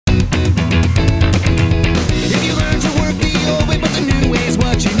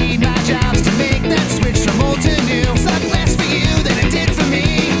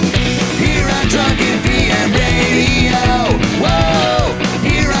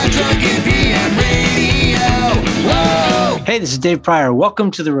Hey, this is Dave Pryor.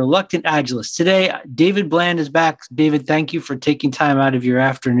 Welcome to the Reluctant Agilist. Today, David Bland is back. David, thank you for taking time out of your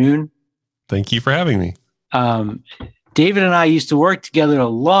afternoon. Thank you for having me. David and I used to work together a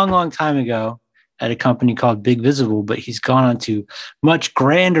long, long time ago at a company called Big Visible, but he's gone on to much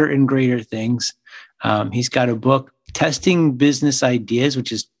grander and greater things. He's got a book, Testing Business Ideas,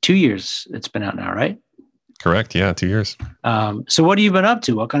 which is 2 years it's been out now, right? Correct. Yeah, 2 years. So what have you been up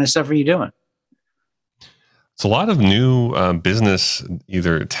to? What kind of stuff are you doing? It's a lot of new business,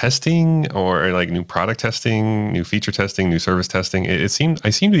 either testing or like new product testing, new feature testing, new service testing. I seem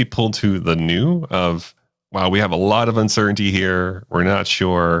to be pulled to the new of, wow, we have a lot of uncertainty here. We're not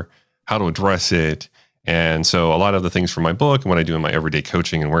sure how to address it. And so a lot of the things from my book and what I do in my everyday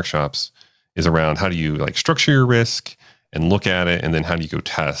coaching and workshops is around how do you like structure your risk and look at it, and then how do you go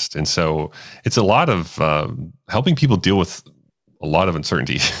test? And so it's a lot of helping people deal with a lot of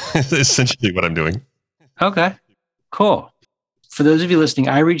uncertainty, essentially what I'm doing. Okay, cool. For those of you listening,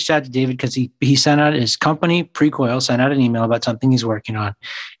 I reached out to David because he sent out his company, Precoil, sent out an email about something he's working on.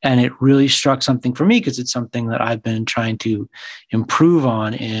 And it really struck something for me because it's something that I've been trying to improve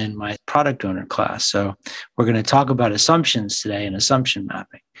on in my product owner class. So we're going to talk about assumptions today and assumption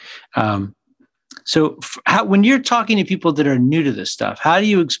mapping. When you're talking to people that are new to this stuff, how do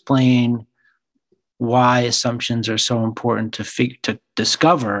you explain why assumptions are so important to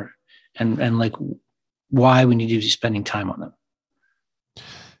discover and like why we need to be spending time on them?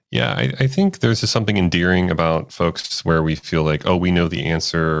 Yeah, I think there's just something endearing about folks where we feel like, oh, we know the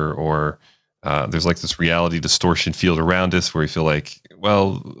answer, or there's like this reality distortion field around us where we feel like,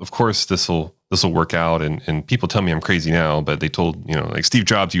 well, of course this will work out, and people tell me I'm crazy now, but they told, like Steve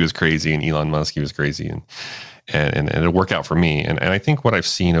Jobs, he was crazy, and Elon Musk, he was crazy, and it'll work out for me. And I think what I've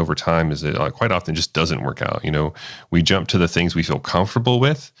seen over time is that quite often just doesn't work out. We jump to the things we feel comfortable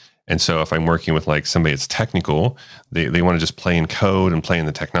with. And so if I'm working with like somebody that's technical, they want to just play in code and play in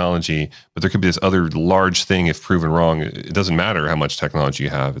the technology, but there could be this other large thing, if proven wrong, it doesn't matter how much technology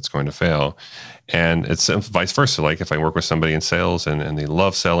you have, it's going to fail. And it's vice versa. Like if I work with somebody in sales and they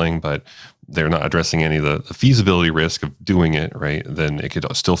love selling, but they're not addressing any of the feasibility risk of doing it, right, then it could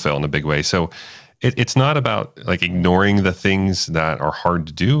still fail in a big way. So it's not about like ignoring the things that are hard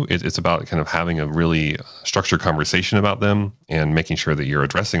to do. It's about kind of having a really structured conversation about them and making sure that you're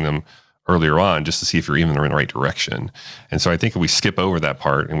addressing them earlier on just to see if you're even in the right direction. And so I think if we skip over that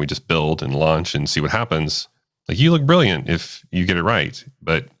part and we just build and launch and see what happens, like you look brilliant if you get it right,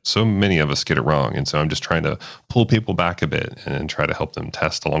 but so many of us get it wrong. And so I'm just trying to pull people back a bit and try to help them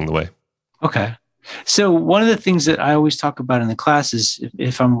test along the way. Okay. So one of the things that I always talk about in the class is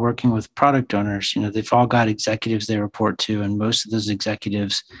if I'm working with product owners, they've all got executives they report to, and most of those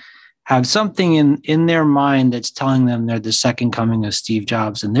executives have something in their mind that's telling them they're the second coming of Steve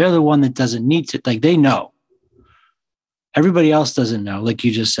Jobs, and they're the one that doesn't need to, like they know. Everybody else doesn't know, like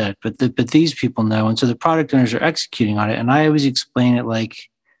you just said, but these people know. And so the product owners are executing on it. And I always explain it like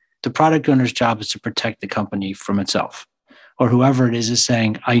the product owner's job is to protect the company from itself, or whoever it is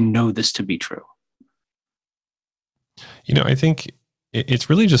saying, I know this to be true. I think it's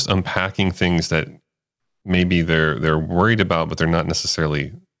really just unpacking things that maybe they're worried about, but they're not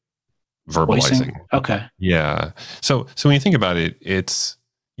necessarily verbalizing. Voicing. Okay. Yeah. So when you think about it, it's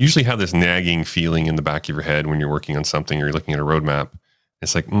usually have this nagging feeling in the back of your head when you're working on something or you're looking at a roadmap.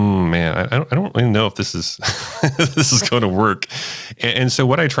 It's like, man, I don't really know if this is this is going to work. And so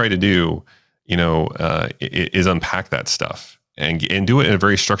what I try to do, is unpack that stuff and do it in a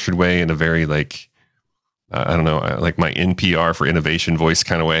very structured way, in a very like, I don't know, like my NPR for innovation voice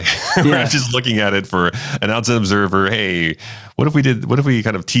kind of way. Where I'm just looking at it for an outside observer. Hey, what if we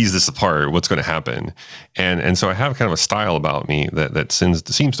kind of tease this apart? What's going to happen? And so I have kind of a style about me that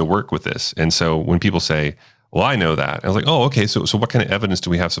seems to work with this. And so when people say, well, I know that, I was like, oh, okay. So what kind of evidence do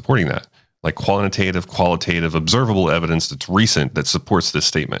we have supporting that? Like quantitative, qualitative, observable evidence that's recent that supports this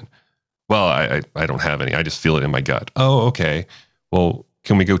statement. Well, I don't have any. I just feel it in my gut. Oh, okay. Well,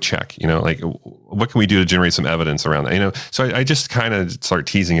 can we go check, like what can we do to generate some evidence around that? So I just kind of start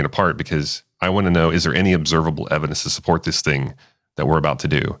teasing it apart because I want to know, is there any observable evidence to support this thing that we're about to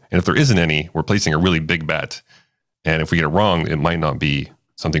do? And if there isn't any, we're placing a really big bet. And if we get it wrong, it might not be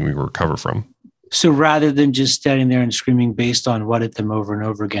something we recover from. So rather than just standing there and screaming based on what at them over and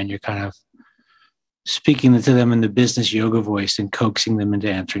over again, you're kind of speaking to them in the business yoga voice and coaxing them into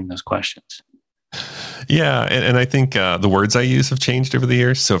answering those questions. Yeah. And I think the words I use have changed over the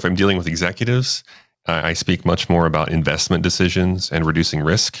years. So if I'm dealing with executives, I speak much more about investment decisions and reducing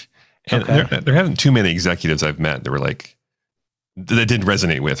risk. And there haven't too many executives I've met that were like, that didn't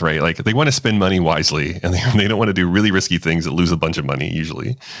resonate with, right? Like they want to spend money wisely, and they don't want to do really risky things that lose a bunch of money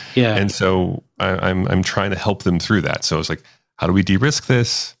usually. Yeah. And so I'm trying to help them through that. So it's like, how do we de-risk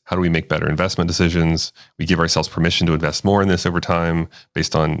this? How do we make better investment decisions? We give ourselves permission to invest more in this over time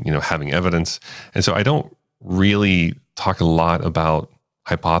based on, having evidence. And so I don't really talk a lot about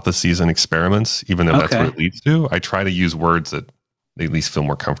hypotheses and experiments, even though that's what it leads to. I try to use words that they at least feel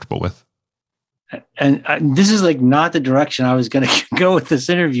more comfortable with. And this is like not the direction I was going to go with this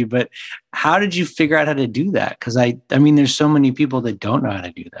interview, but how did you figure out how to do that? Because I mean, there's so many people that don't know how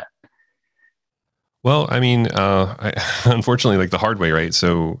to do that. Well, I mean, unfortunately, like the hard way, right?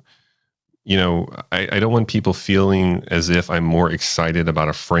 So, I don't want people feeling as if I'm more excited about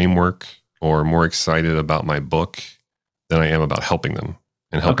a framework or more excited about my book than I am about helping them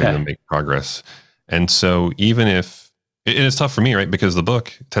and helping them make progress. And so even if, and it's tough for me, right? Because the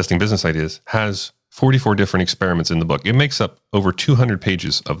book, Testing Business Ideas, has 44 different experiments in the book. It makes up over 200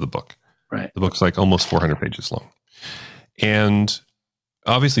 pages of the book. Right. The book's like almost 400 pages long. And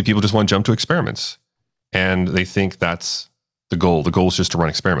obviously people just want to jump to experiments. And they think that's the goal. The goal is just to run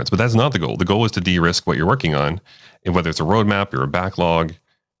experiments, but that's not the goal. The goal is to de-risk what you're working on, and whether it's a roadmap or a backlog,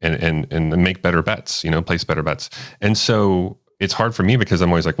 and make better bets, place better bets. And so it's hard for me because I'm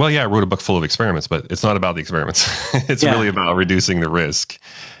always like, well, yeah, I wrote a book full of experiments, but it's not about the experiments. It's really about reducing the risk.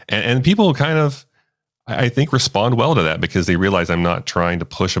 And people kind of, I think, respond well to that because they realize I'm not trying to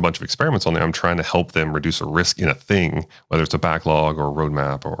push a bunch of experiments on them. I'm trying to help them reduce a risk in a thing, whether it's a backlog or a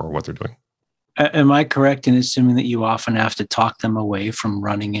roadmap or what they're doing. Am I correct in assuming that you often have to talk them away from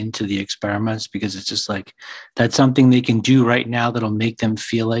running into the experiments because it's just like that's something they can do right now that'll make them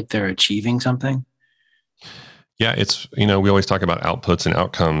feel like they're achieving something? Yeah, it's, we always talk about outputs and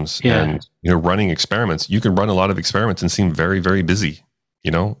outcomes and, running experiments. You can run a lot of experiments and seem very, very busy.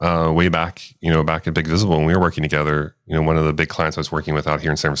 Way back, back at Big Visible when we were working together, one of the big clients I was working with out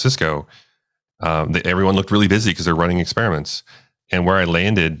here in San Francisco, everyone looked really busy because they're running experiments. And where I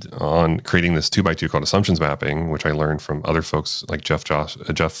landed on creating this 2x2 called assumptions mapping, which I learned from other folks like Jeff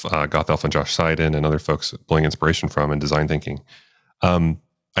Gothelf and Josh Seiden and other folks pulling inspiration from in design thinking. I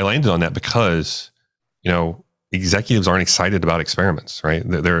landed on that because, executives aren't excited about experiments, right?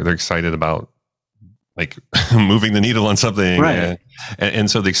 They're excited about like moving the needle on something. Right. And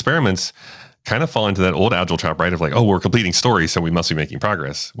so the experiments kind of fall into that old agile trap, right? Of like, oh, we're completing stories, so we must be making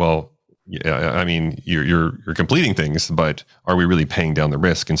progress. Well, yeah, I mean, you're completing things, but are we really paying down the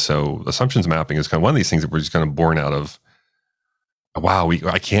risk? And so assumptions mapping is kind of one of these things that we're just kind of born out of. Wow,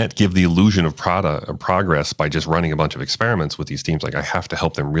 I can't give the illusion of progress by just running a bunch of experiments with these teams. Like I have to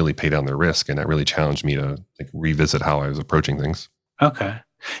help them really pay down their risk. And that really challenged me to revisit how I was approaching things. Okay.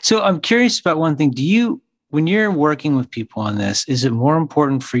 So I'm curious about one thing. When you're working with people on this, is it more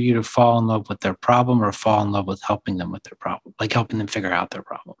important for you to fall in love with their problem or fall in love with helping them with their problem, like helping them figure out their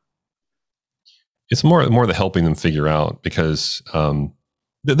problem? It's more the helping them figure out because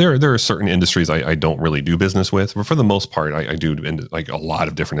there are certain industries I don't really do business with, but for the most part, I do in like a lot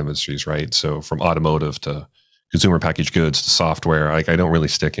of different industries, right? So from automotive to consumer packaged goods to software, I don't really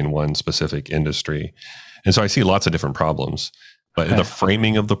stick in one specific industry. And so I see lots of different problems, but the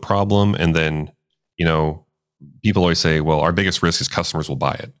framing of the problem, and then, people always say, well, our biggest risk is customers will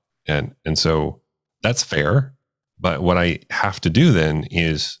buy it. And so that's fair. But what I have to do then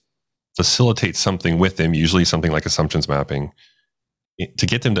is facilitate something with them, usually something like assumptions mapping, to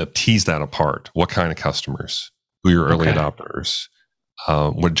get them to tease that apart. What kind of customers? Who are your early adopters?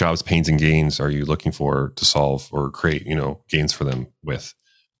 What jobs, pains, and gains are you looking for to solve or create, gains for them with?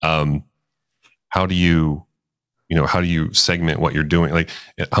 How do you segment what you're doing? Like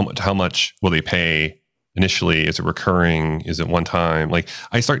how much will they pay initially? Is it recurring? Is it one time? Like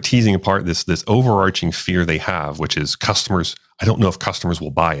I start teasing apart this overarching fear they have, which is customers. I don't know if customers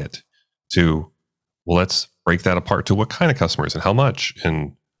will buy it. To, well, let's break that apart to what kind of customers and how much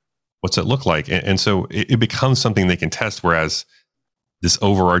and what's it look like? And so it becomes something they can test. Whereas this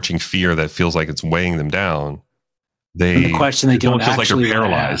overarching fear that feels like it's weighing them down, the question they don't feel like they're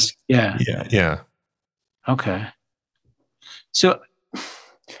paralyzed. Yeah. Okay. So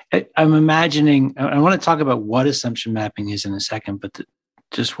I'm imagining, I want to talk about what assumption mapping is in a second, but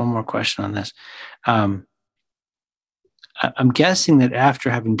just one more question on this. I'm guessing that after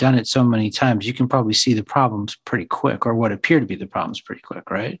having done it so many times, you can probably see the problems pretty quick, or what appear to be the problems pretty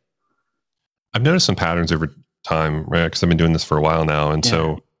quick, right? I've noticed some patterns over time, right? Because I've been doing this for a while now. And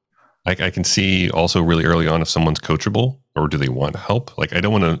so I can see also really early on if someone's coachable or do they want help. Like I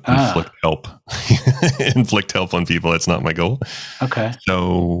don't want to inflict help on people. That's not my goal. Okay.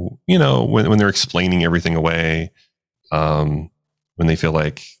 So, when they're explaining everything away, when they feel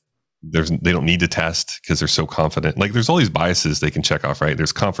like they don't need to test because they're so confident. Like there's all these biases they can check off, right?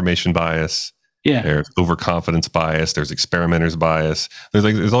 There's confirmation bias. Yeah. There's overconfidence bias. There's experimenter's bias.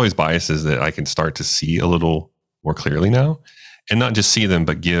 There's always biases that I can start to see a little more clearly now, and not just see them,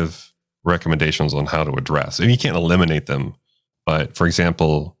 but give recommendations on how to address. And you can't eliminate them, but for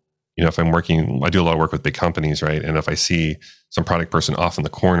example, if I'm working, I do a lot of work with big companies, right? And if I see some product person off in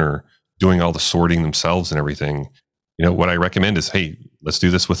the corner doing all the sorting themselves and everything, what I recommend is, hey, let's do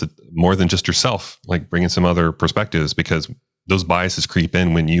this with more than just yourself. Like bring in some other perspectives, because those biases creep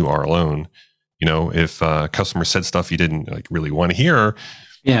in when you are alone. If a customer said stuff you didn't like really want to hear,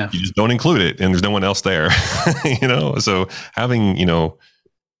 you just don't include it, and there's no one else there. So having,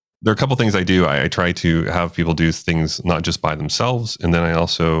 there are a couple things I do. I try to have people do things not just by themselves, and then I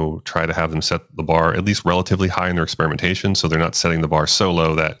also try to have them set the bar at least relatively high in their experimentation, so they're not setting the bar so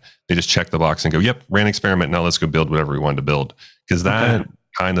low that they just check the box and go, "Yep, ran an experiment. Now let's go build whatever we wanted to build." Because that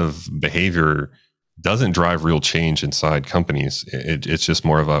kind of behavior doesn't drive real change inside companies. It's just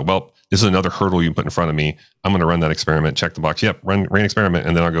more of a, well, this is another hurdle you put in front of me. I'm going to run that experiment, check the box. Yep, ran experiment,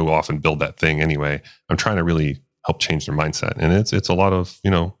 and then I'll go off and build that thing anyway. I'm trying to really help change their mindset, and it's a lot of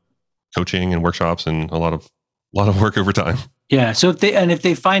coaching and workshops and a lot of work over time. Yeah. So if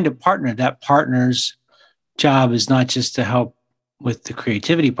they find a partner, that partner's job is not just to help with the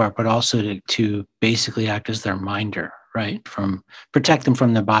creativity part, but also to basically act as their minder, right? Protect them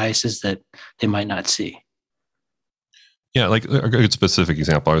from the biases that they might not see. Yeah, like a good specific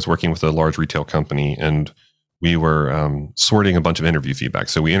example. I was working with a large retail company, and we were sorting a bunch of interview feedback.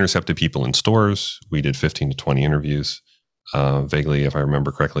 So we intercepted people in stores. We did 15 to 20 interviews. Vaguely, if I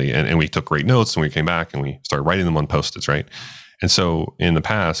remember correctly. And we took great notes, and we came back and we started writing them on Post-its, right? And so in the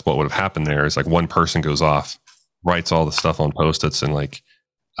past, what would have happened there is like one person goes off, writes all the stuff on Post-its, and like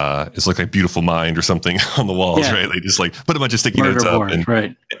it's like a beautiful mind or something on the walls, right? They just like put a bunch of sticky notes up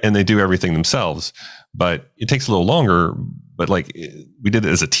and they do everything themselves. But it takes a little longer, but like we did it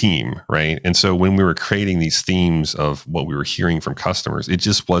as a team, right? And so when we were creating these themes of what we were hearing from customers, it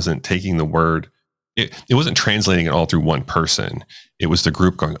just wasn't taking the word, it wasn't translating it all through one person. It was the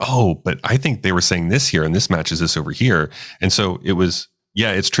group going, oh, but I think they were saying this here and this matches this over here. And so it was,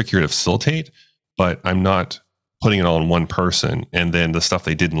 it's trickier to facilitate, but I'm not putting it all in one person. And then the stuff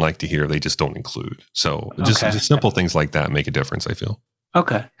they didn't like to hear, they just don't include. So just simple things like that make a difference, I feel.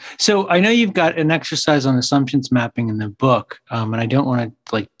 Okay. So I know you've got an exercise on assumptions mapping in the book, and I don't want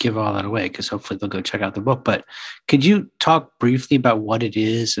to like give all that away because hopefully they'll go check out the book, but could you talk briefly about what it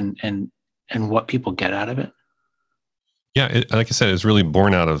is and what people get out of it? Yeah, like I said, it's really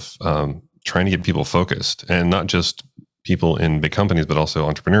born out of trying to get people focused, and not just people in big companies, but also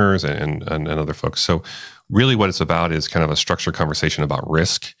entrepreneurs and other folks. So really what it's about is kind of a structured conversation about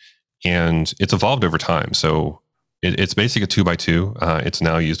risk, and it's evolved over time. So it's basically a 2x2. It's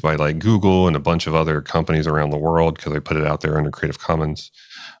now used by like Google and a bunch of other companies around the world because they put it out there under Creative Commons.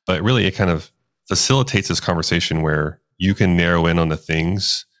 But really it kind of facilitates this conversation where you can narrow in on the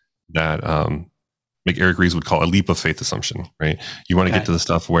things that like Eric Ries would call a leap of faith assumption, right? You want to get to the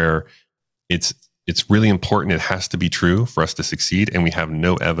stuff where it's really important. It has to be true for us to succeed, and we have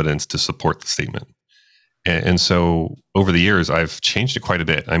no evidence to support the statement. And so over the years, I've changed it quite a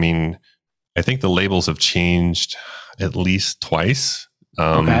bit. I mean, I think the labels have changed at least twice.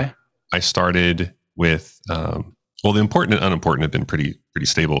 I started with, the important and unimportant have been pretty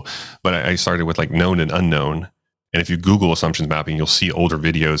stable, but I started with like known and unknown. And if you Google assumptions mapping, you'll see older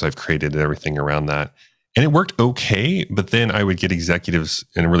videos I've created and everything around that. And it worked okay, but then I would get executives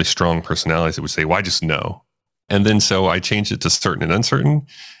and really strong personalities that would say, well, I just know. And then so I changed it to certain and uncertain.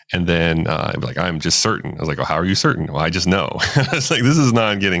 And then I'd be like, I'm just certain. I was like, well, how are you certain? Well, I just know. It's like, this is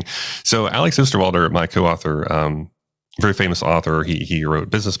not getting. So Alex Osterwalder, my co-author, very famous author, he wrote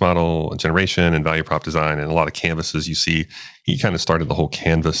Business Model Generation and Value Prop Design and a lot of canvases you see. He kind of started the whole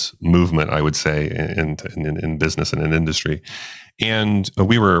canvas movement, I would say, in business and in industry. And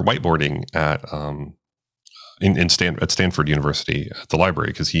we were whiteboarding at Stanford University at the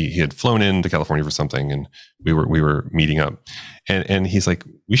library because he had flown into California for something, and we were meeting up, and he's like,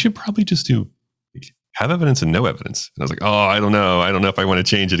 we should probably just do have evidence and no evidence. And I was like, oh, I don't know if I want to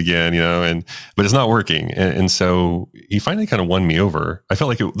change it again, but it's not working. And so he finally kind of won me over. I felt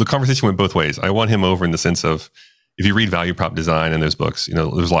like the conversation went both ways. I won him over in the sense of, if you read Value Prop Design and those books,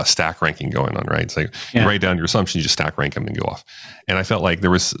 there's a lot of stack ranking going on, right? It's like you write down your assumptions, you just stack rank them and go off. And I felt like there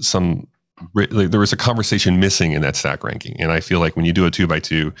was a conversation missing in that stack ranking. And I feel like when you do a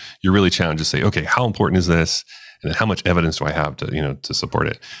 2x2, you're really challenged to say, okay, how important is this? And then how much evidence do I have to support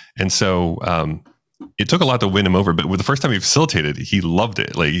it? And so it took a lot to win him over, but with the first time he facilitated, he loved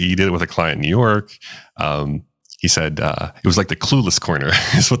it. Like he did it with a client in New York. he said it was like the clueless corner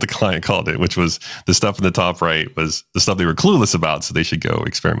is what the client called it, which was the stuff in the top right was the stuff they were clueless about, so they should go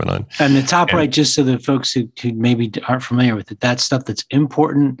experiment on. And the top right, just so the folks who maybe aren't familiar with it, that's stuff that's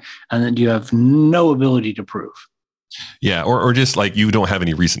important and that you have no ability to prove. Yeah, or just like you don't have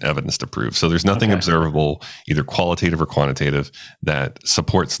any recent evidence to prove. So there's nothing observable, either qualitative or quantitative, that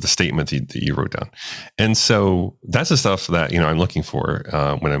supports the statement that you wrote down. And so that's the stuff that I'm looking for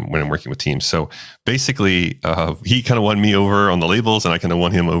when I'm working with teams. So basically, he kind of won me over on the labels, and I kind of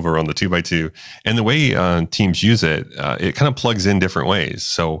won him over on the 2x2. And the way teams use it, it kind of plugs in different ways.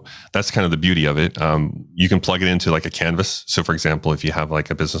 So that's kind of the beauty of it. You can plug it into like a canvas. So for example, if you have like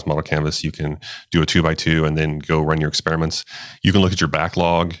a business model canvas, you can do a 2x2 and then go run your experiments. You can look at your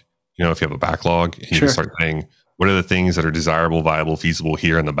backlog, if you have a backlog, and you can start saying, what are the things that are desirable, viable, feasible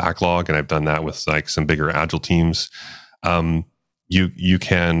here in the backlog? And I've done that with like some bigger agile teams. You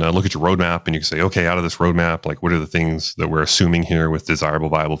can look at your roadmap and you can say, okay, out of this roadmap, like what are the things that we're assuming here with desirable,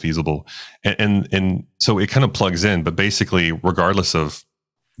 viable, feasible? And so it kind of plugs in, but basically, regardless of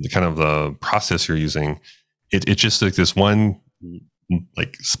the kind of the process you're using, it's just like this one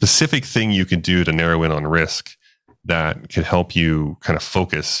like specific thing you can do to narrow in on risk that can help you kind of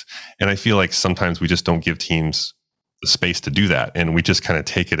focus. And I feel like sometimes we just don't give teams the space to do that. And we just kind of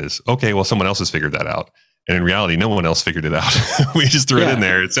take it as, okay, well, someone else has figured that out. And in reality, no one else figured it out. We just threw it in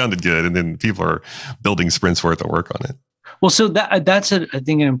there. It sounded good. And then people are building sprints worth of work on it. Well, so that's I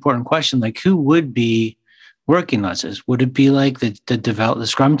think an important question. Like, who would be working on this? Would it be like the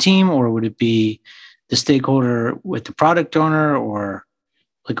Scrum team, or would it be the stakeholder with the product owner, or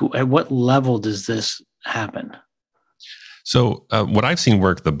like at what level does this happen? So what I've seen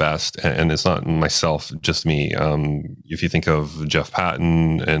work the best, and it's not myself, just me. If you think of Jeff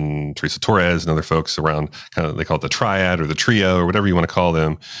Patton and Teresa Torres and other folks around, kind of they call it the triad or the trio or whatever you want to call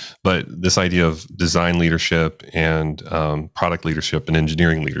them, but this idea of design leadership and product leadership and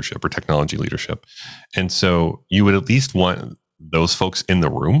engineering leadership or technology leadership. And so you would at least want those folks in the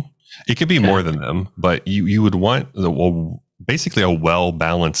room. It could be more than them, but you would want basically a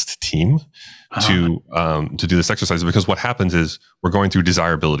well-balanced team to do this exercise, because what happens is we're going through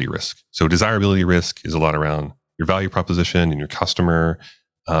desirability risk. So desirability risk is a lot around your value proposition and your customer,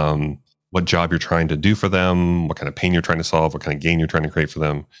 what job you're trying to do for them, what kind of pain you're trying to solve, what kind of gain you're trying to create for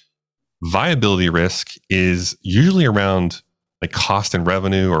them. Viability risk is usually around like cost and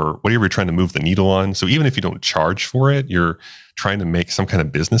revenue or whatever you're trying to move the needle on. So even if you don't charge for it, you're trying to make some kind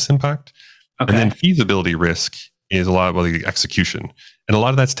of business impact. Okay. And then feasibility risk is a lot about the execution. And a lot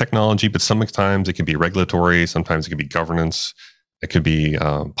of that's technology, but sometimes it can be regulatory, sometimes it can be governance, it could be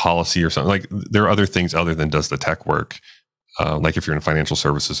policy or something. Like there are other things other than does the tech work. Like if you're in financial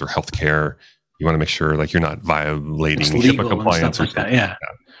services or healthcare, you want to make sure like you're not violating HIPAA compliance or something. Yeah.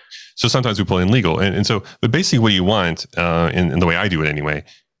 So sometimes we pull in legal. And so, but basically what you want, in the way I do it anyway,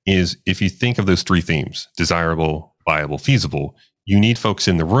 is if you think of those three themes, desirable, viable, feasible, you need folks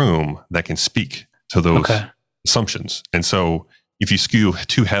in the room that can speak to those assumptions. And so if you skew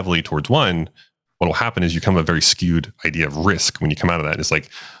too heavily towards one, what will happen is you come a very skewed idea of risk when you come out of that. It's like,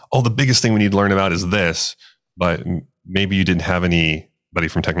 oh, the biggest thing we need to learn about is this, but maybe you didn't have anybody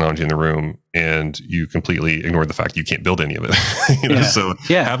from technology in the room and you completely ignored the fact you can't build any of it. So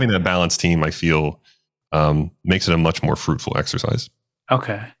having a balanced team, I feel, makes it a much more fruitful exercise.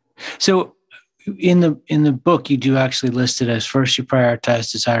 Okay. So in the book, you do actually list it as first you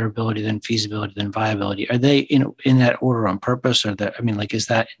prioritize desirability, then feasibility, then viability. Are they in that order on purpose, or is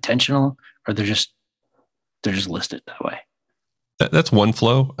that intentional, or they're just listed that way? That's one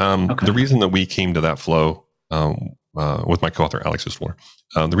flow. The reason that we came to that flow with my co-author Alex Isler,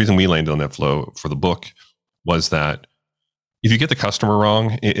 the reason we landed on that flow for the book was that if you get the customer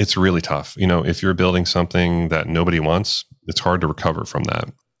wrong, it's really tough. If you're building something that nobody wants, it's hard to recover from that.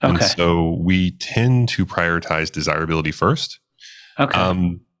 Okay. And so we tend to prioritize desirability first.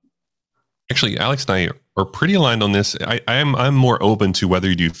 Okay. Actually, Alex and I are pretty aligned on this. I'm more open to whether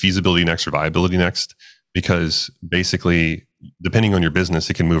you do feasibility next or viability next, because basically, depending on your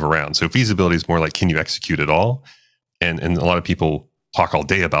business, it can move around. So feasibility is more like, can you execute it all? And a lot of people talk all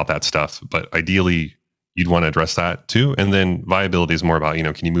day about that stuff, but ideally, you'd want to address that too. And then viability is more about,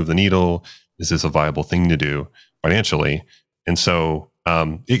 can you move the needle? Is this a viable thing to do financially? And so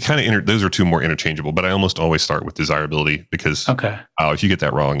it kind of those are two more interchangeable, but I almost always start with desirability because if you get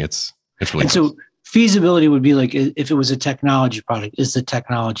that wrong, it's really tough. So feasibility would be like, if it was a technology product, is the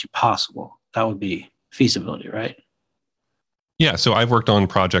technology possible? That would be feasibility, right? Yeah. So I've worked on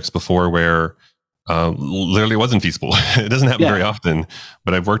projects before where literally it wasn't feasible. It doesn't happen very often,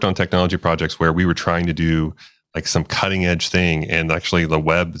 but I've worked on technology projects where we were trying to do like some cutting edge thing, and actually the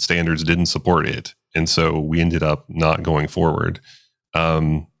web standards didn't support it. And so we ended up not going forward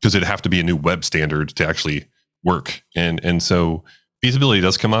because it'd have to be a new web standard to actually work. And so feasibility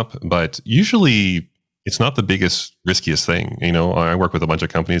does come up, but usually it's not the biggest, riskiest thing. I work with a bunch of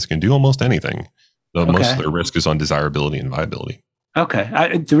companies that can do almost anything. Most of their risk is on desirability and viability.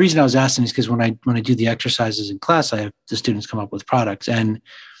 Okay. The reason I was asking is because when I do the exercises in class, I have the students come up with products. And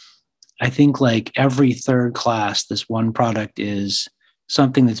I think like every third class, this one product is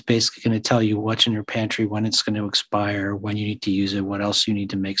something that's basically going to tell you what's in your pantry, when it's going to expire, when you need to use it, what else you need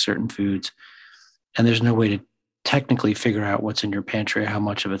to make certain foods. And there's no way to technically figure out what's in your pantry, or how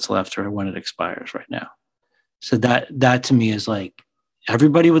much of it's left, or when it expires right now. So that to me is like,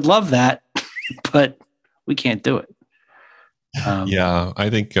 everybody would love that, but we can't do it. Yeah, I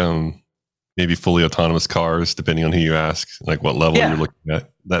think maybe fully autonomous cars, depending on who you ask, like what level you're looking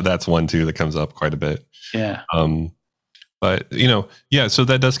at. That's one too that comes up quite a bit. Yeah. But so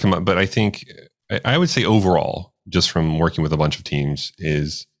that does come up. But I think I would say overall, just from working with a bunch of teams,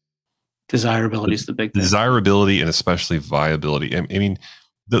 is desirability is the big thing. Desirability and especially viability. I mean,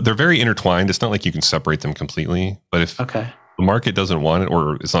 they're very intertwined. It's not like you can separate them completely. But if the market doesn't want it,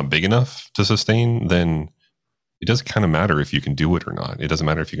 or it's not big enough to sustain, then it doesn't kind of matter if you can do it or not. It doesn't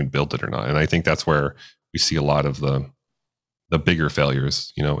matter if you can build it or not. And I think that's where we see a lot of the bigger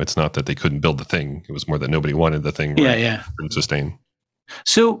failures. It's not that they couldn't build the thing. It was more that nobody wanted the thing. Couldn't sustain.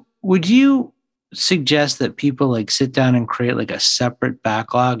 So would you suggest that people like sit down and create like a separate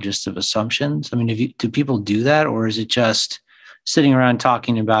backlog just of assumptions? I mean, do people do that, or is it just sitting around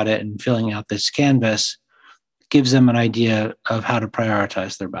talking about it and filling out this canvas gives them an idea of how to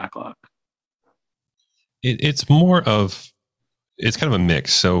prioritize their backlog? It's kind of a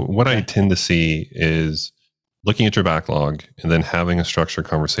mix. So what I tend to see is looking at your backlog and then having a structured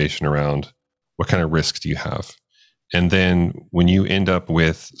conversation around what kind of risks do you have. And then when you end up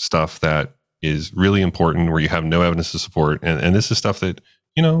with stuff that is really important, where you have no evidence to support, and this is stuff that,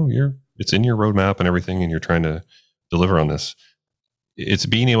 it's in your roadmap and everything, and you're trying to deliver on this, it's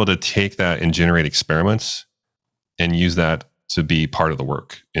being able to take that and generate experiments and use that to be part of the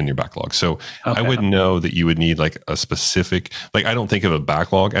work in your backlog. So I wouldn't know that you would need like a specific, like I don't think of a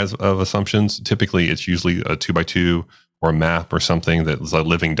backlog as of assumptions. Typically it's usually a 2x2 or a map or something that's a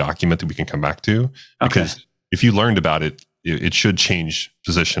living document that we can come back to. Because if you learned about it, it should change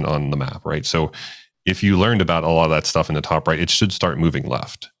position on the map, right? So if you learned about a lot of that stuff in the top right, it should start moving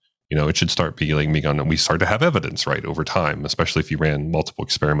left. It should start being on, we start to have evidence, right, over time, especially if you ran multiple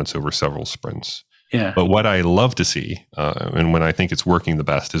experiments over several sprints. Yeah. But what I love to see, and when I think it's working the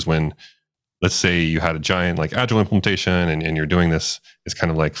best, is when, let's say you had a giant like agile implementation and you're doing this, it's kind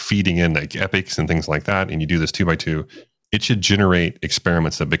of like feeding in like epics and things like that. And you do this 2x2, it should generate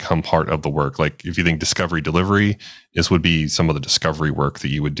experiments that become part of the work. Like if you think discovery delivery, this would be some of the discovery work that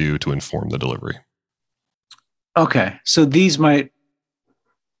you would do to inform the delivery. Okay. So they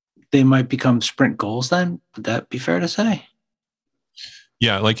might become sprint goals then? Would that be fair to say?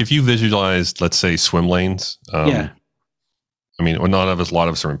 Yeah, like if you visualized, let's say, swim lanes. I mean, a lot of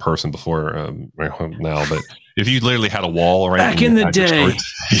us are in person before now, but if you literally had a wall, right? Back in the day.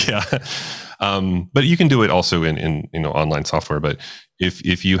 But you can do it also in online software. But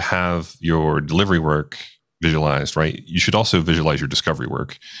if you have your delivery work visualized, right, you should also visualize your discovery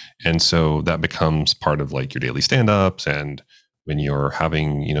work. And so that becomes part of like your daily stand-ups. And when you're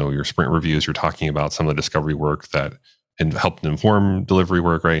having, your sprint reviews, you're talking about some of the discovery work that and help inform delivery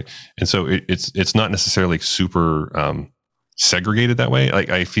work, right? And so it's not necessarily super segregated that way. Like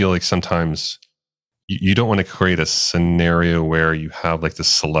I feel like sometimes you don't want to create a scenario where you have like the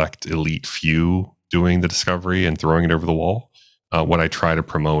select elite few doing the discovery and throwing it over the wall. What I try to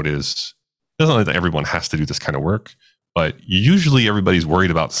promote is, it doesn't mean that everyone has to do this kind of work, but usually everybody's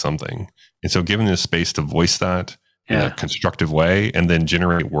worried about something. And so giving them space to voice that in a constructive way and then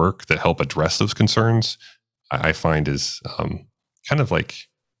generate work that help address those concerns, I find is kind of like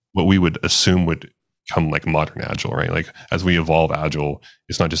what we would assume would come like modern agile, right? Like as we evolve agile,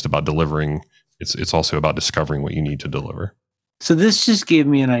 it's not just about delivering, it's also about discovering what you need to deliver. So this just gave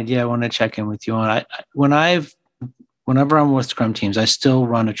me an idea I want to check in with you on. Whenever I'm with Scrum teams, I still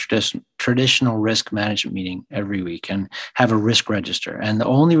run a traditional risk management meeting every week and have a risk register. And the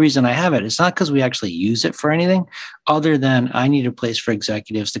only reason I have it, it's not because we actually use it for anything other than I need a place for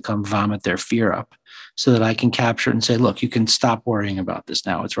executives to come vomit their fear up so that I can capture it and say, look, you can stop worrying about this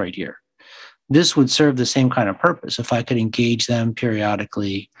now. It's right here. This would serve the same kind of purpose. If I could engage them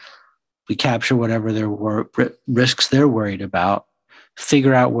periodically, we capture whatever their risks they're worried about,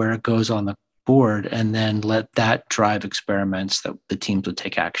 figure out where it goes on the board, and then let that drive experiments that the teams would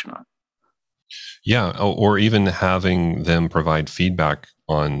take action on. Yeah, or even having them provide feedback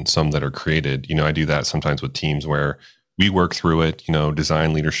on some that are created. I do that sometimes with teams where we work through it,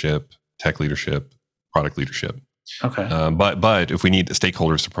 design leadership, tech leadership, product leadership. Okay. But if we need the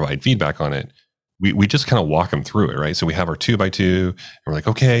stakeholders to provide feedback on it, we just kind of walk them through it, right? So we have our 2x2, and we're like,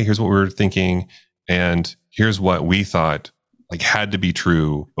 okay, here's what we're thinking, and here's what we thought like had to be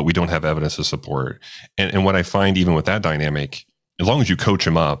true, but we don't have evidence to support. And what I find even with that dynamic, as long as you coach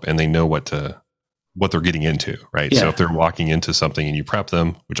them up and they know what they're getting into, right? Yeah. So if they're walking into something and you prep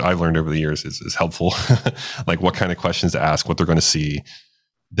them, which I've learned over the years is helpful, like what kind of questions to ask, what they're going to see,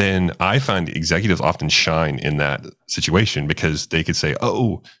 then I find executives often shine in that situation because they could say,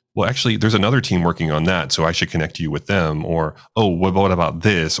 oh, well, actually, there's another team working on that, so I should connect you with them. Or, oh, what about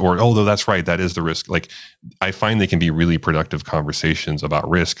this? Or, oh, no, that's right, that is the risk. Like, I find they can be really productive conversations about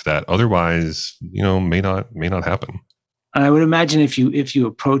risk that otherwise, may not happen. I would imagine if you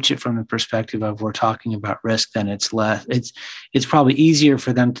approach it from the perspective of we're talking about risk, then it's probably easier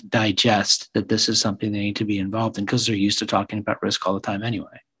for them to digest that this is something they need to be involved in because they're used to talking about risk all the time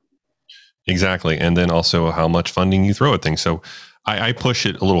anyway. Exactly. And then also how much funding you throw at things. So I push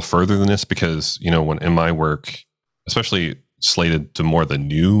it a little further than this because, when in my work, especially slated to more the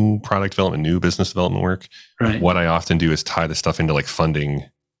new product development, new business development work, Right. what I often do is tie the stuff into like funding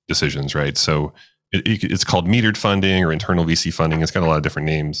decisions, right? So it's called metered funding or internal VC funding. It's got a lot of different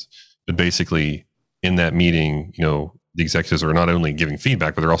names, but basically in that meeting, the executives are not only giving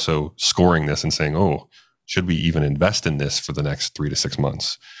feedback, but they're also scoring this and saying, oh, should we even invest in this for the next 3 to 6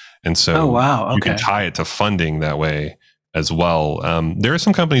 months? And so Oh, wow. you can Okay. tie it to funding that way as well. There are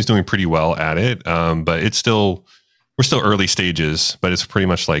some companies doing pretty well at it, but we're still early stages, but it's pretty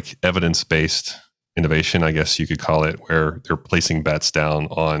much like evidence-based innovation, I guess you could call it, where they're placing bets down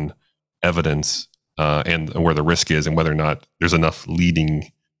on evidence and where the risk is and whether or not there's enough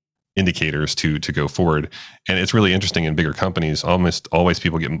leading indicators to go forward. And it's really interesting in bigger companies, almost always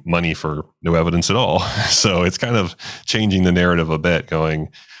people get money for no evidence at all. So it's kind of changing the narrative a bit, going,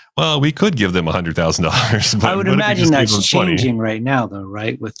 well, we could give them $100,000. I would imagine that's changing right now, though,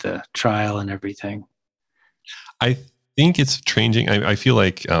 right? With the trial and everything. I think it's changing. I feel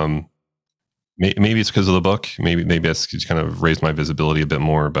like maybe it's because of the book. Maybe that's just kind of raised my visibility a bit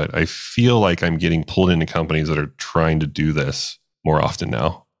more. But I feel like I'm getting pulled into companies that are trying to do this more often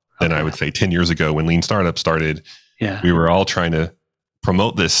now than I would say 10 years ago when Lean Startup started. Yeah. We were all trying to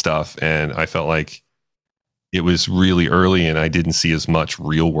promote this stuff, and I felt like it was really early and I didn't see as much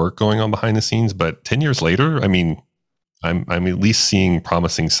real work going on behind the scenes. But 10 years later, I mean, I'm at least seeing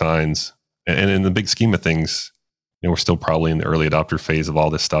promising signs. And in the big scheme of things, we're still probably in the early adopter phase of all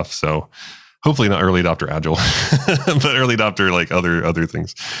this stuff. So hopefully not early adopter agile, but early adopter like other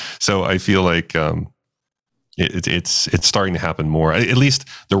things. So I feel like it's starting to happen more. At least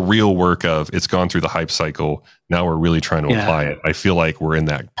the real work of it's gone through the hype cycle. Now we're really trying to apply it. I feel like we're in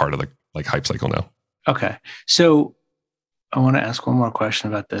that part of the like hype cycle now. Okay. So I want to ask one more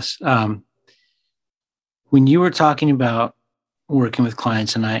question about this. When you were talking about working with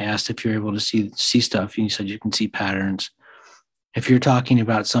clients and I asked if you're able to see stuff, and you said you can see patterns. If you're talking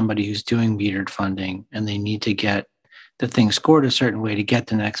about somebody who's doing metered funding and they need to get the thing scored a certain way to get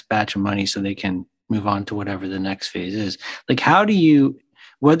the next batch of money so they can move on to whatever the next phase is, like how do you,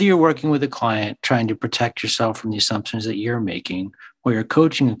 whether you're working with a client trying to protect yourself from the assumptions that you're making, or you're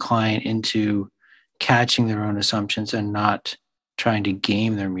coaching a client into catching their own assumptions and not trying to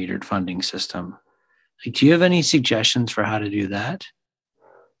game their metered funding system. Like, do you have any suggestions for how to do that?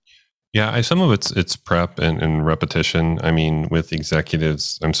 Yeah, some of it's prep and repetition. I mean, with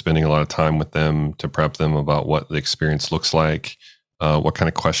executives, I'm spending a lot of time with them to prep them about what the experience looks like, what kind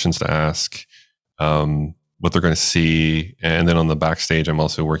of questions to ask, what they're going to see, and then on the backstage,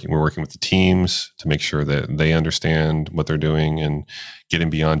 we're working with the teams to make sure that they understand what they're doing and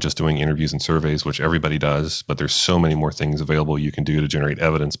getting beyond just doing interviews and surveys, which everybody does. But there's so many more things available you can do to generate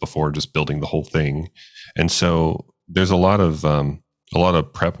evidence before just building the whole thing, and so there's a lot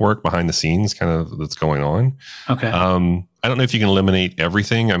of prep work behind the scenes kind of that's going on. Okay. I don't know if you can eliminate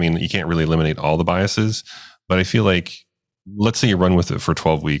everything. I mean, you can't really eliminate all the biases, but I feel like, let's say you run with it for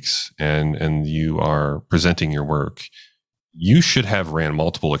 12 weeks and you are presenting your work, you should have ran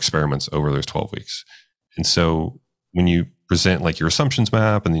multiple experiments over those 12 weeks. And so when you present like your assumptions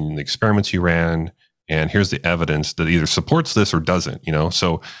map and then the experiments you ran, and here's the evidence that either supports this or doesn't,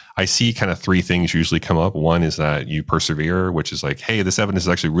 So I see kind of three things usually come up. One is that you persevere, which is like, hey, this evidence is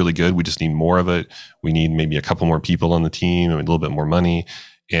actually really good. We just need more of it. We need maybe a couple more people on the team and a little bit more money.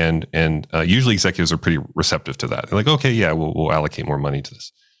 And usually executives are pretty receptive to that. They're like, okay, yeah, we'll allocate more money to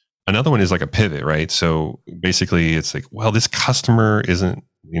this. Another one is like a pivot, right? So basically it's like, well, this customer isn't,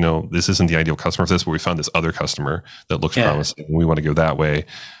 this isn't the ideal customer for this, but we found this other customer that looks promising and we want to go that way.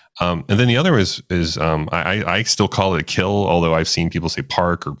 And then the other is I still call it a kill, although I've seen people say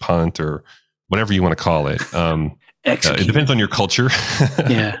park or punt or whatever you want to call it. It depends on your culture.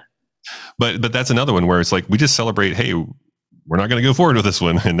 Yeah. But that's another one where it's like, we just celebrate, hey, we're not going to go forward with this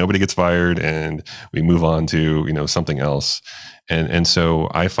one, and nobody gets fired, and we move on to, something else. And so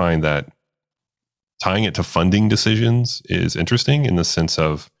I find that tying it to funding decisions is interesting in the sense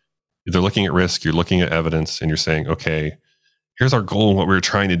of they're looking at risk, you're looking at evidence, and you're saying, okay, here's our goal and what we're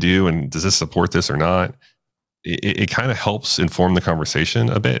trying to do, and does this support this or not? It kind of helps inform the conversation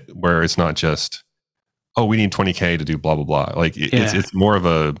a bit, where it's not just, oh, we need 20K to do blah, blah, blah. Like it's more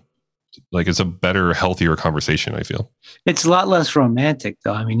of it's a better, healthier conversation, I feel. It's a lot less romantic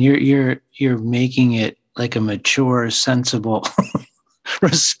though. I mean, you're making it like a mature, sensible,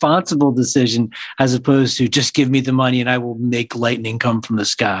 responsible decision as opposed to just give me the money and I will make lightning come from the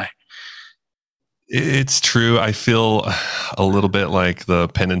sky. It's true. I feel a little bit like the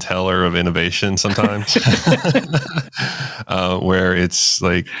Penn and Teller of innovation sometimes, where it's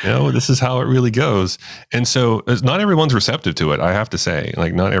like, this is how it really goes. And so not everyone's receptive to it. I have to say,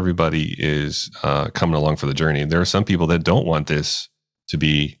 like, not everybody is coming along for the journey. There are some people that don't want this to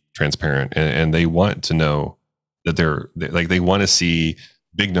be transparent, and they want to know that they want to see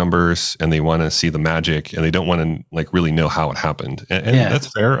big numbers and they want to see the magic, and they don't want to really know how it happened. And that's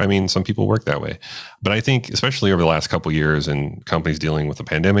fair. I mean, some people work that way, but I think especially over the last couple of years and companies dealing with the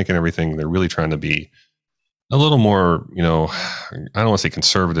pandemic and everything, they're really trying to be a little more, I don't want to say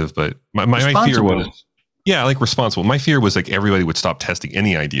conservative, but my fear was, responsible. My fear was like everybody would stop testing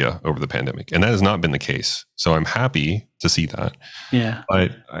any idea over the pandemic, and that has not been the case. So I'm happy to see that. Yeah.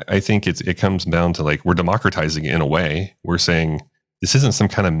 But I think it comes down to we're democratizing it in a way. We're saying, this isn't some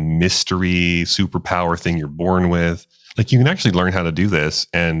kind of mystery superpower thing you're born with. You can actually learn how to do this.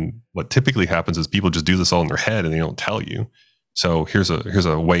 And what typically happens is people just do this all in their head and they don't tell you. So here's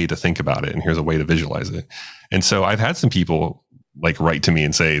a way to think about it, and here's a way to visualize it. And so I've had some people write to me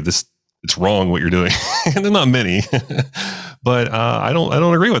and say, it's wrong what you're doing. And they're not many, but I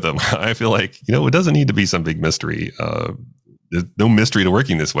don't agree with them. I feel like, it doesn't need to be some big mystery. There's no mystery to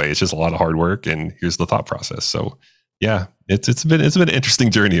working this way. It's just a lot of hard work, and here's the thought process. So yeah, it's been an interesting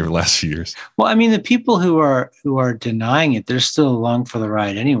journey over the last few years. Well, I mean, the people who are denying it, they're still along for the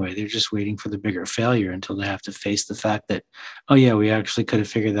ride anyway. They're just waiting for the bigger failure until they have to face the fact that, oh yeah, we actually could have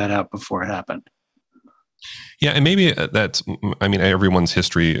figured that out before it happened. Yeah, and maybe everyone's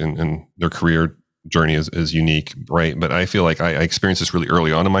history and their career journey is unique, right? But I feel like I experienced this really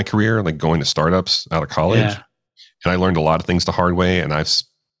early on in my career, going to startups out of college, and I learned a lot of things the hard way, and I've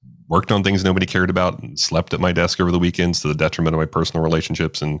worked on things nobody cared about and slept at my desk over the weekends to the detriment of my personal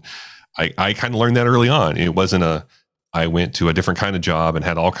relationships. And I kind of learned that early on. It wasn't I went to a different kind of job and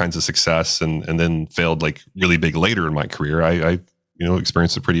had all kinds of success and then failed really big later in my career. I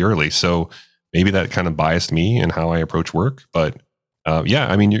experienced it pretty early. So maybe that kind of biased me in how I approach work. But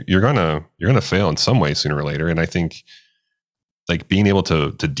you're gonna fail in some way sooner or later. And I think being able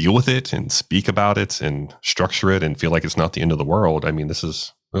to deal with it and speak about it and structure it and feel like it's not the end of the world. I mean,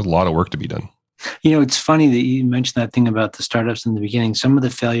 there's a lot of work to be done. It's funny that you mentioned that thing about the startups in the beginning. Some of the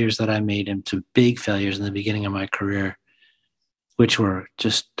failures that I made into big failures in the beginning of my career, which were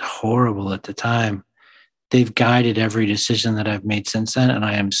just horrible at the time, they've guided every decision that I've made since then. And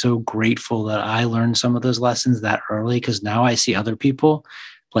I am so grateful that I learned some of those lessons that early, because now I see other people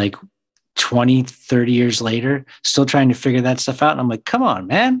 20, 30 years later, still trying to figure that stuff out. And I'm like, come on,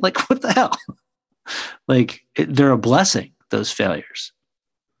 man. What the hell? They're a blessing, those failures.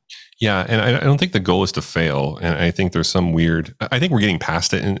 Yeah. And I don't think the goal is to fail. And I think there's some I think we're getting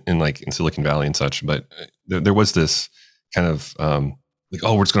past it in Silicon Valley and such, but there was this kind of,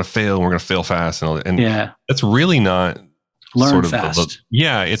 oh, we're just going to fail and we're going to fail fast. And that's really not learn fast.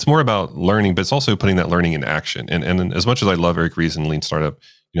 It's more about learning, but it's also putting that learning into action. And as much as I love Eric Ries and Lean Startup,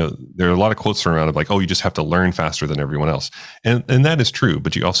 there are a lot of quotes around of oh, you just have to learn faster than everyone else. And that is true,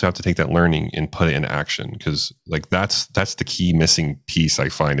 but you also have to take that learning and put it into action, because that's the key missing piece I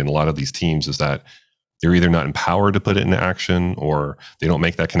find in a lot of these teams, is that they're either not empowered to put it into action, or they don't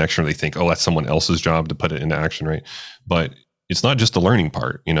make that connection, or they think, oh, that's someone else's job to put it into action, right? But it's not just the learning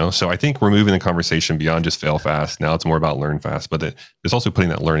part, So I think we're moving the conversation beyond just fail fast. Now it's more about learn fast, but there's also putting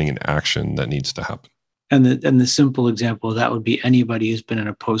that learning into action that needs to happen. And the simple example of that would be anybody who's been in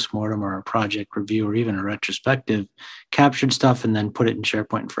a postmortem or a project review or even a retrospective, captured stuff and then put it in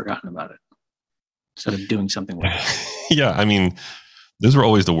SharePoint and forgotten about it instead of doing something with it. Yeah. I mean, those were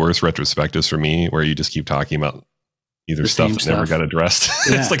always the worst retrospectives for me, where you just keep talking about either The stuff same that never stuff. got addressed.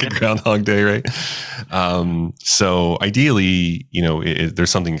 Yeah, It's like a Groundhog Day, right? So ideally,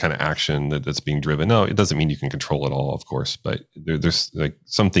 there's something kind of action that's being driven. No, it doesn't mean you can control it all, of course, but there's like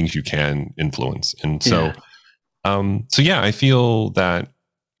some things you can influence. And so, yeah, I feel that,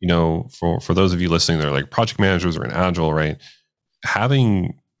 for those of you listening that are like project managers or in Agile, right?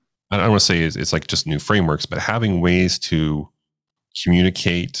 Having, I don't want to say it's like just new frameworks, but having ways to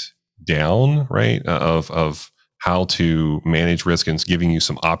communicate down, right? Of how to manage risk and giving you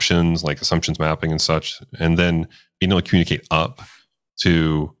some options like assumptions mapping and such, and then being able to communicate up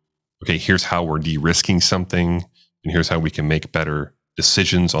to, okay, here's how we're de-risking something, and here's how we can make better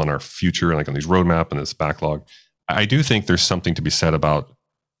decisions on our future, like on these roadmap and this backlog. I do think there's something to be said about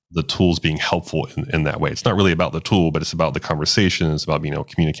the tools being helpful in that way. It's not really about the tool, but it's about the conversation. It's about being able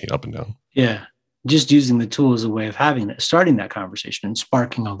to communicate up and down. Yeah. Just using the tool as a way of starting that conversation and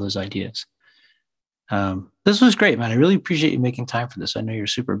sparking all those ideas. This was great, man. I really appreciate you making time for this. I know you're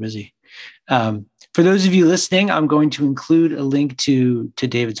super busy. For those of you listening, I'm going to include a link to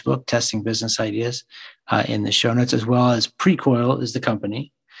David's book, Testing Business Ideas, in the show notes, as well as Precoil is the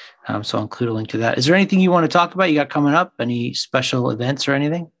company. So I'll include a link to that. Is there anything you want to talk about you got coming up? Any special events or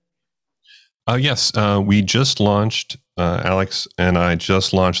anything? Yes, we just launched, Alex and I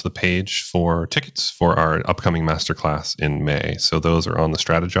just launched the page for tickets for our upcoming masterclass in May. So those are on the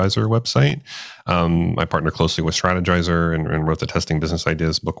Strategizer website. I partner closely with Strategizer and wrote the Testing Business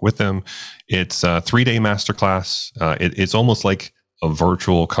Ideas book with them. It's a 3-day masterclass. It's almost like a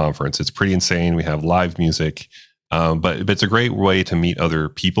virtual conference. It's pretty insane. We have live music. But it's a great way to meet other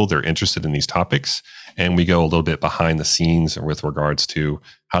people that are interested in these topics. And we go a little bit behind the scenes with regards to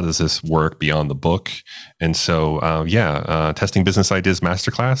how does this work beyond the book. And so, Testing Business Ideas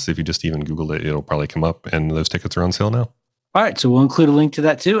Masterclass, if you just even Google it, it'll probably come up, and those tickets are on sale now. All right. So we'll include a link to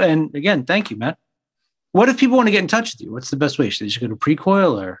that too. And again, thank you, Matt. What if people want to get in touch with you? What's the best way? Should they just go to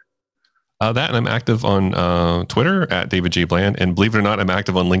Precoil or? That, and I'm active on Twitter at David J. Bland. And believe it or not, I'm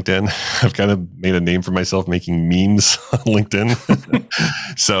active on LinkedIn. I've kind of made a name for myself making memes on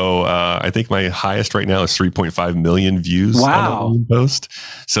LinkedIn. So I think my highest right now is 3.5 million views on a post.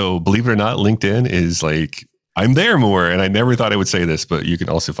 So believe it or not, LinkedIn is like, I'm there more. And I never thought I would say this, but you can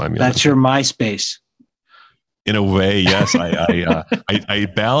also find me on That's your MySpace. In a way, yes. I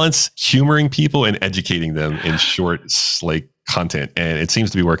balance humoring people and educating them in short, like, content, and it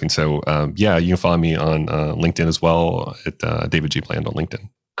seems to be working. So you can follow me on LinkedIn as well at David G. Bland on LinkedIn.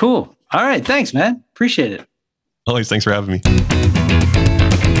 Cool. All right. Thanks, man. Appreciate it. Always. Thanks for having me. If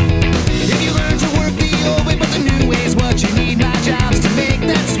you learn to work the old way, but the new way is what you need, my job's to make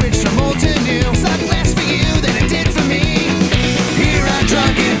that switch from old to new.